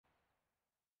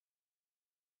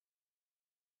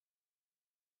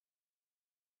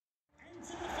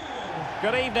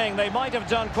Good evening. They might have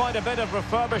done quite a bit of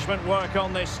refurbishment work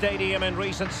on this stadium in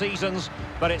recent seasons,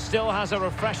 but it still has a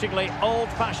refreshingly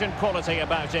old-fashioned quality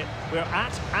about it. We're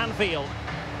at Anfield.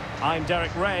 I'm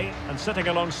Derek Ray, and sitting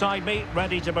alongside me,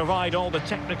 ready to provide all the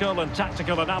technical and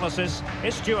tactical analysis,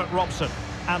 is Stuart Robson.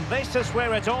 And this is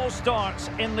where it all starts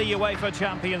in the UEFA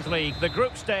Champions League, the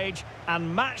group stage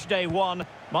and match day one.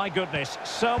 My goodness,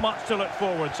 so much to look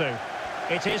forward to.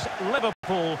 It is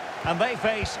Liverpool, and they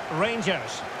face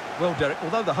Rangers. Well, Derek,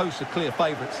 although the hosts are clear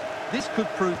favourites, this could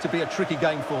prove to be a tricky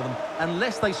game for them,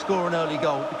 unless they score an early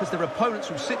goal, because their opponents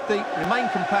will sit deep, remain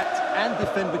compact and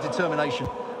defend with determination.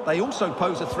 They also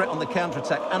pose a threat on the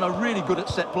counter-attack and are really good at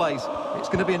set plays. It's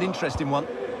going to be an interesting one.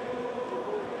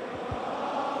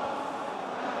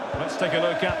 Let's take a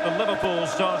look at the Liverpool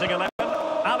starting 11.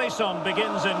 Alisson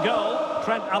begins in goal.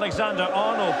 Trent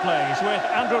Alexander-Arnold plays with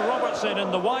Andrew Robertson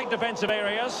in the wide defensive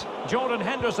areas. Jordan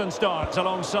Henderson starts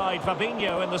alongside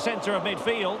Fabinho in the centre of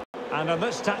midfield. And in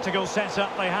this tactical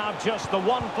setup, they have just the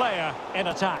one player in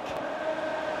attack.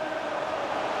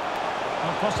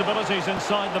 And possibilities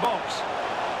inside the box.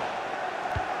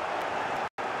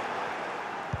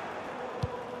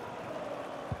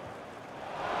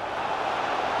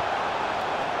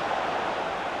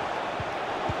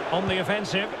 On the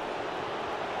offensive.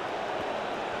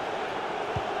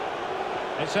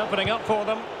 It's opening up for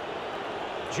them.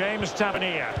 James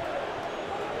Tavernier.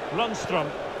 Lundstrom.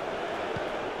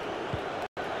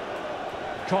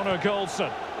 Connor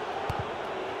Goldson.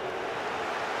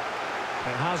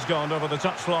 It has gone over the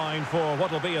touchline for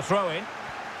what will be a throw-in.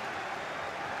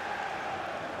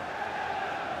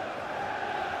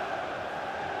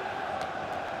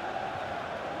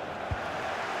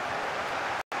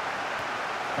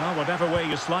 Well, whatever way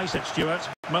you slice it, Stuart,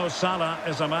 Mo Salah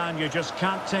is a man you just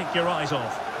can't take your eyes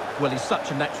off. Well, he's such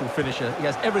a natural finisher. He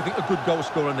has everything a good goal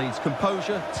scorer needs.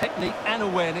 Composure, technique and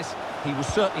awareness. He will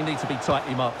certainly need to be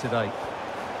tightly marked today.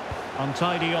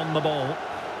 Untidy on the ball.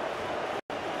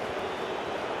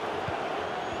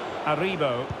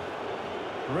 Aribo.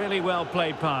 Really well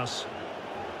played pass.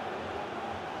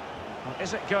 Well,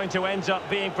 is it going to end up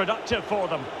being productive for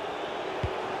them?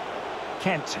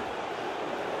 Kent.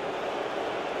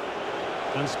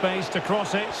 And space to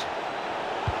cross it.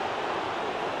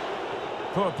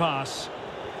 Poor pass.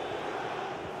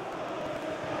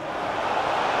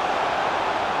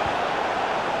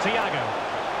 Thiago.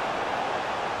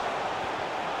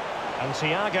 And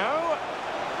Thiago.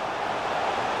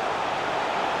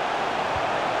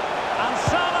 And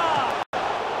Salah!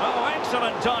 Oh,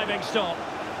 excellent diving stop.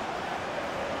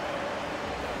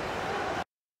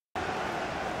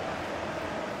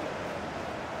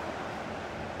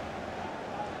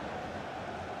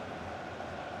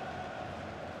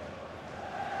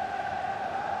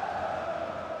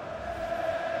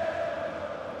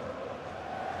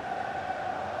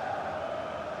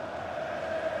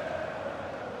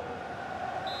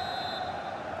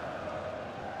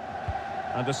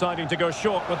 And deciding to go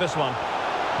short with this one.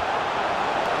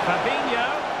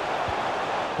 Fabinho.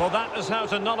 Well, that is how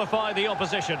to nullify the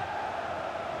opposition.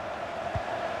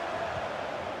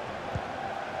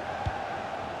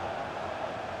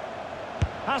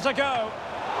 Has a go.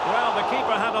 Well, the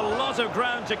keeper had a lot of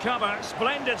ground to cover.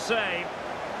 Splendid save.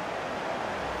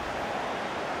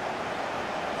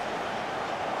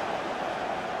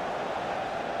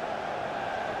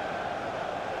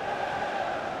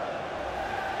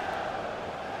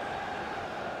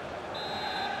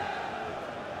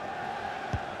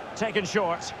 Taken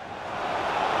short.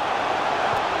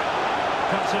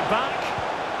 Cuts it back.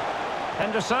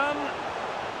 Henderson.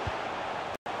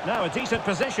 Now a decent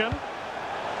position.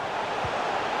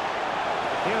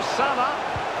 Here's Salah.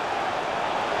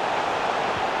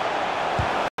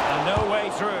 And no way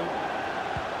through.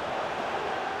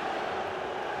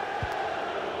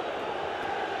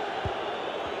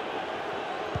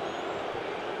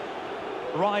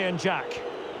 Ryan Jack.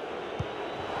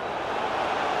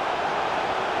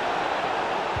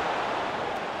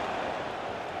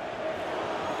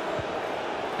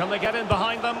 Can they get in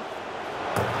behind them?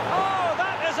 Oh,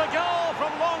 that is a goal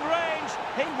from long range.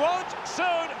 He won't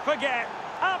soon forget.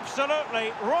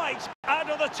 Absolutely right out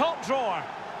of the top drawer.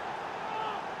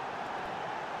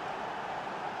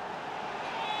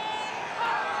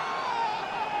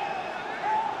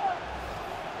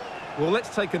 Well,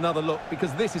 let's take another look,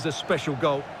 because this is a special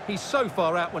goal. He's so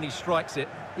far out when he strikes it.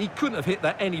 He couldn't have hit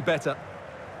that any better.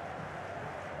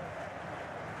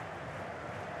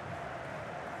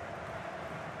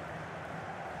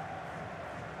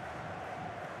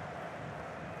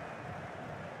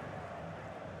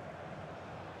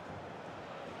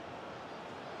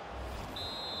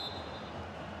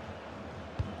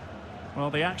 Well,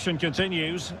 the action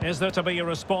continues. Is there to be a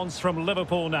response from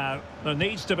Liverpool now? There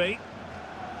needs to be.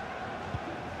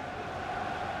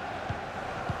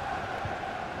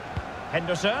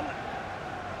 Henderson.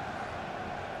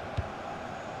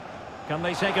 Can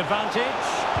they take advantage?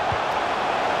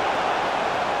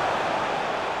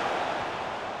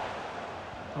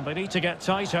 Well, they need to get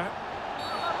tighter.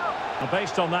 Well,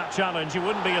 based on that challenge, you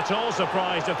wouldn't be at all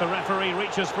surprised if the referee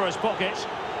reaches for his pocket.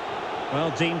 Well,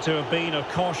 deemed to have been a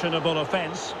cautionable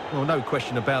offence. Well, no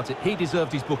question about it. He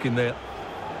deserved his booking there.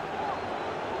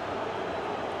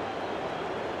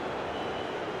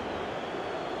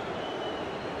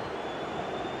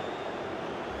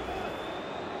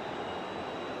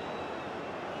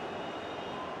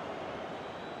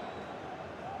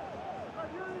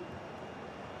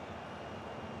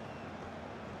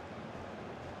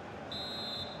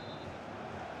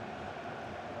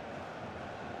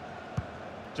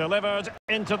 Delivered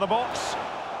into the box.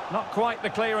 Not quite the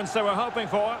clearance they were hoping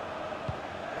for.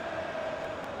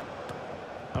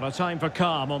 And a time for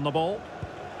calm on the ball.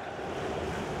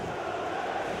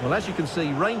 Well, as you can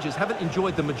see, Rangers haven't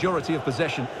enjoyed the majority of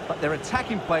possession, but their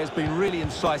attacking play has been really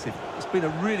incisive. It's been a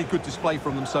really good display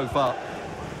from them so far.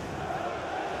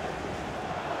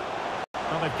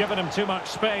 Well, they've given him too much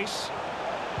space.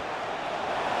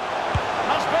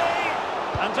 Must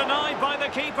be! And denied by the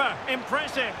keeper.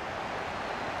 Impressive.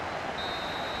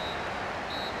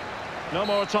 No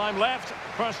more time left.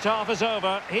 First half is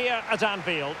over here at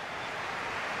Anfield.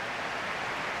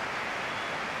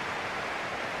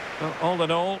 Well, all in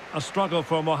all, a struggle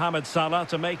for Mohamed Salah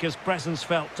to make his presence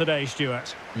felt today,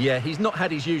 Stuart. Yeah, he's not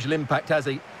had his usual impact, has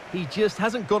he? He just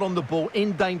hasn't got on the ball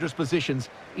in dangerous positions.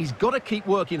 He's got to keep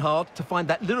working hard to find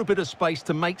that little bit of space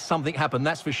to make something happen,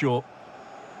 that's for sure.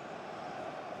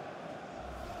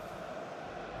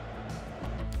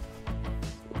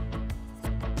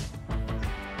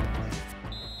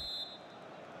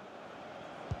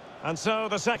 And so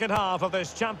the second half of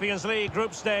this Champions League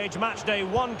group stage matchday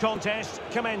 1 contest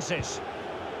commences.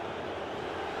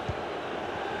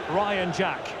 Ryan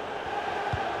Jack.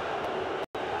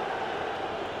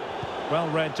 Well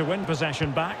read to win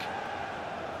possession back.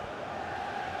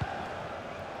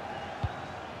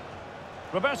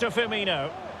 Roberto Firmino.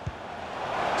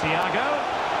 Thiago.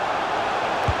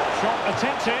 Shot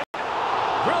attempted.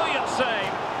 Brilliant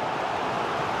save.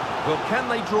 Well, can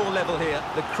they draw level here?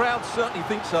 The crowd certainly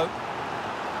think so.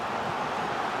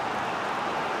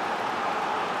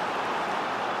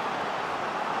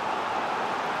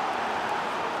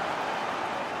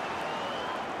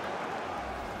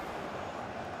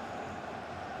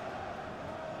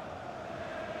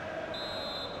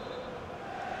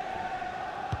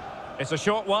 It's a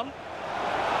short one.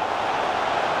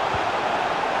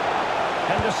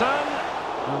 Henderson.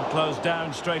 And closed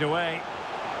down straight away.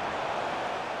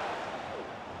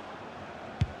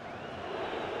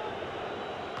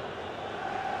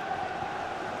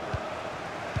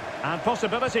 And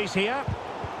possibilities here.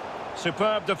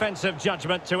 Superb defensive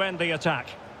judgment to end the attack.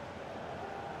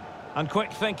 And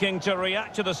quick thinking to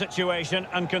react to the situation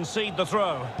and concede the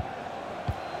throw.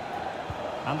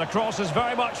 And the cross is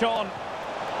very much on.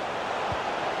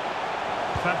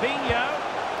 Fabinho.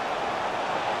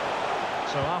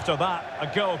 So after that,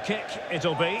 a goal kick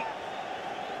it'll be.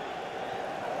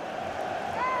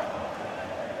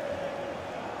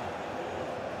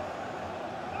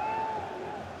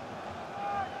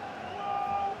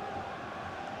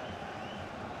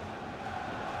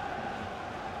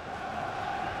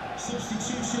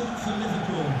 Substitution for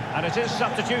Liverpool. And it is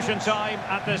substitution time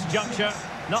at this juncture,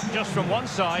 not just from one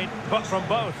side, but from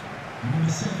both. Number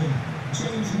 7,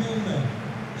 James Milner.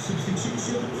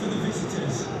 Substitution for the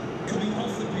visitors. Coming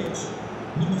off the pitch,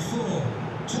 number 4,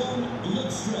 John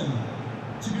Lundstrom.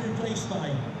 To be replaced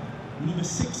by number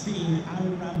 16,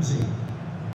 Aaron Ramsey.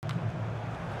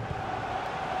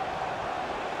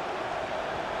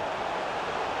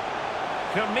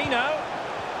 Firmino.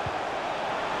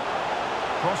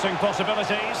 Crossing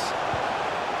possibilities.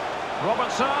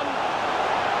 Robertson.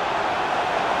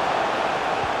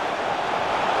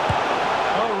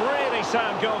 Oh, really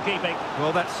sound goalkeeping.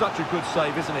 Well, that's such a good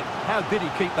save, isn't it? How did he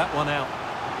keep that one out?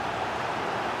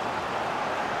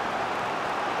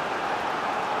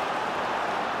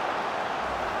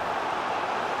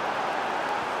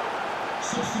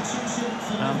 Substitution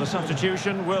for And the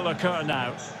substitution will occur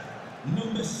now.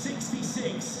 Number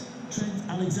 66, Trent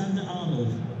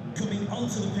Alexander-Arnold. Coming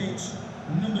onto the pitch,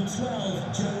 number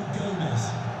 12, Joe Gomez.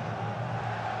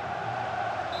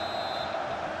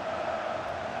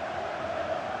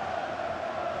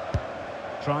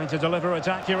 Trying to deliver it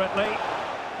accurately.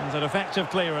 And an effective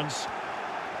clearance.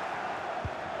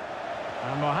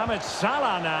 And Mohamed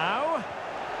Salah now.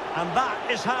 And that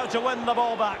is how to win the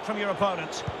ball back from your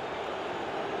opponent.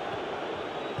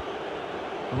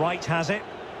 Wright has it.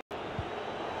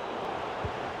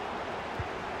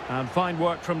 And fine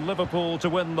work from Liverpool to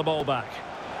win the ball back.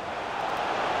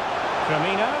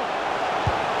 Firmino.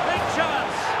 Big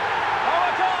chance. Oh,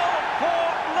 a goal for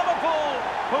Liverpool,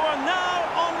 who are now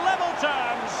on level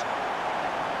terms.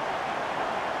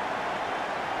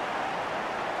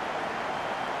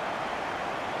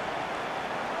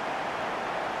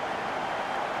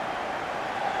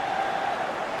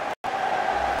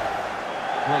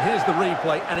 Well, here's the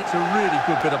replay, and it's a really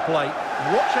good bit of play.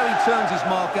 Watch how he turns his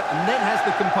marker and then has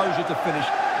the composure to finish.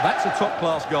 That's a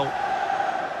top-class goal.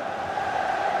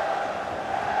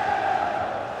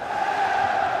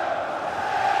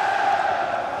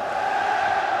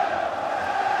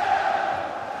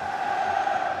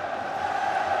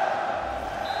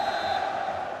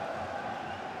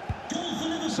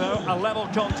 So, a level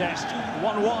contest,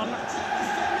 1-1.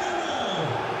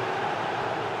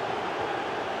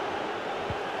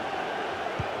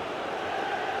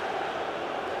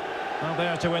 Well,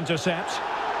 there to intercept.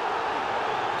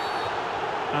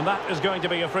 And that is going to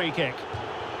be a free kick.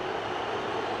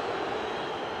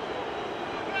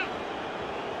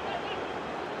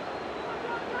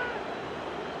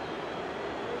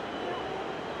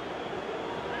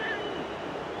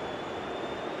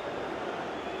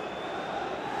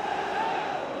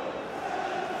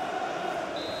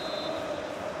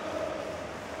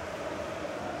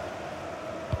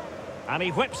 And he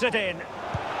whips it in.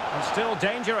 And still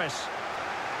dangerous.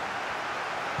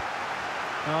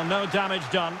 Well, no damage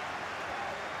done.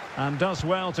 And does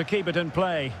well to keep it in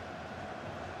play.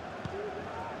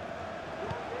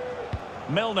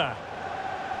 Milner.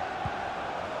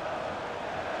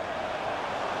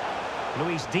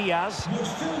 Luis Diaz.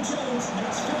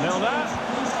 Milner.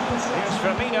 Here's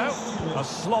Firmino. A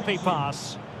sloppy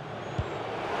pass.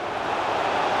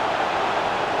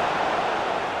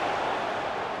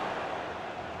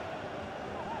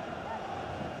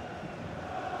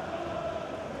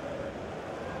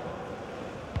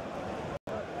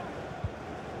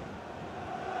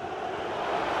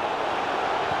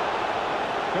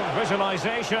 Good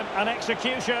visualisation and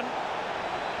execution.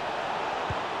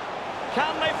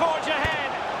 Can they forge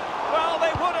ahead? Well,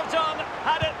 they would have done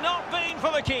had it not been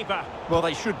for the keeper. Well,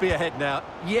 they should be ahead now.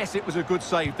 Yes, it was a good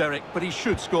save, Derek, but he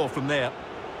should score from there.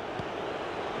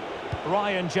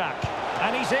 Ryan Jack.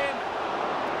 And he's in.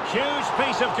 Huge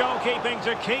piece of goalkeeping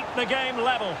to keep the game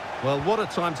level. Well, what a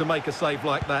time to make a save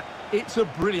like that. It's a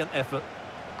brilliant effort.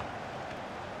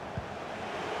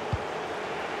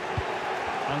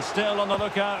 And still on the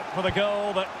lookout for the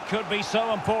goal that could be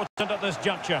so important at this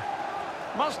juncture.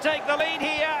 Must take the lead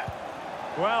here.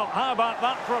 Well, how about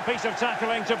that for a piece of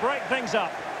tackling to break things up?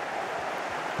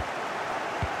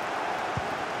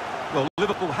 Well,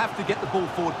 Liverpool have to get the ball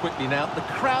forward quickly now. The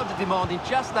crowd are demanding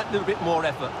just that little bit more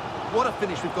effort. What a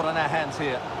finish we've got on our hands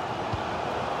here.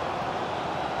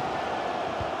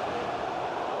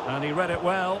 And he read it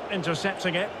well,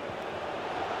 intercepting it.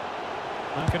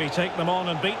 How can he take them on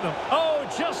and beat them? Oh,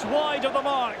 just wide of the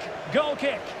mark. Goal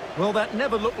kick. Well, that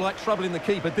never looked like troubling the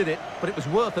keeper, did it? But it was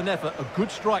worth an effort. A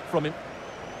good strike from him.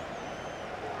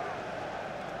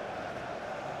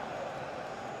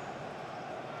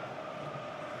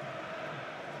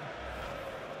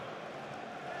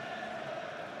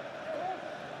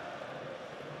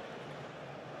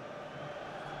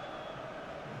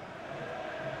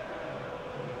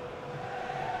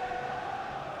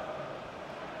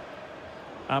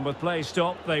 And with play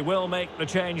stopped, they will make the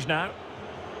change now.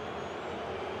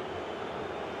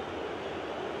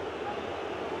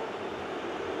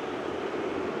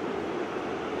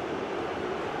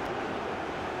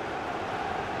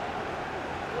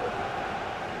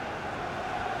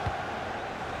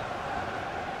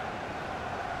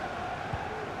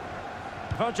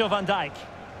 Virgil van Dijk.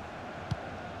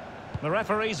 The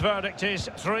referee's verdict is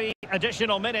 3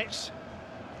 additional minutes.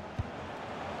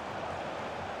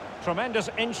 Tremendous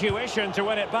intuition to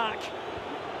win it back.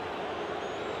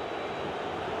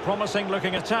 Promising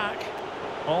looking attack.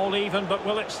 All even, but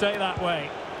will it stay that way?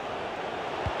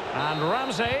 And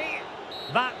Ramsey.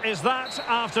 That is that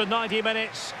after 90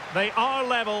 minutes. They are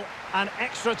level and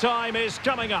extra time is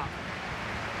coming up.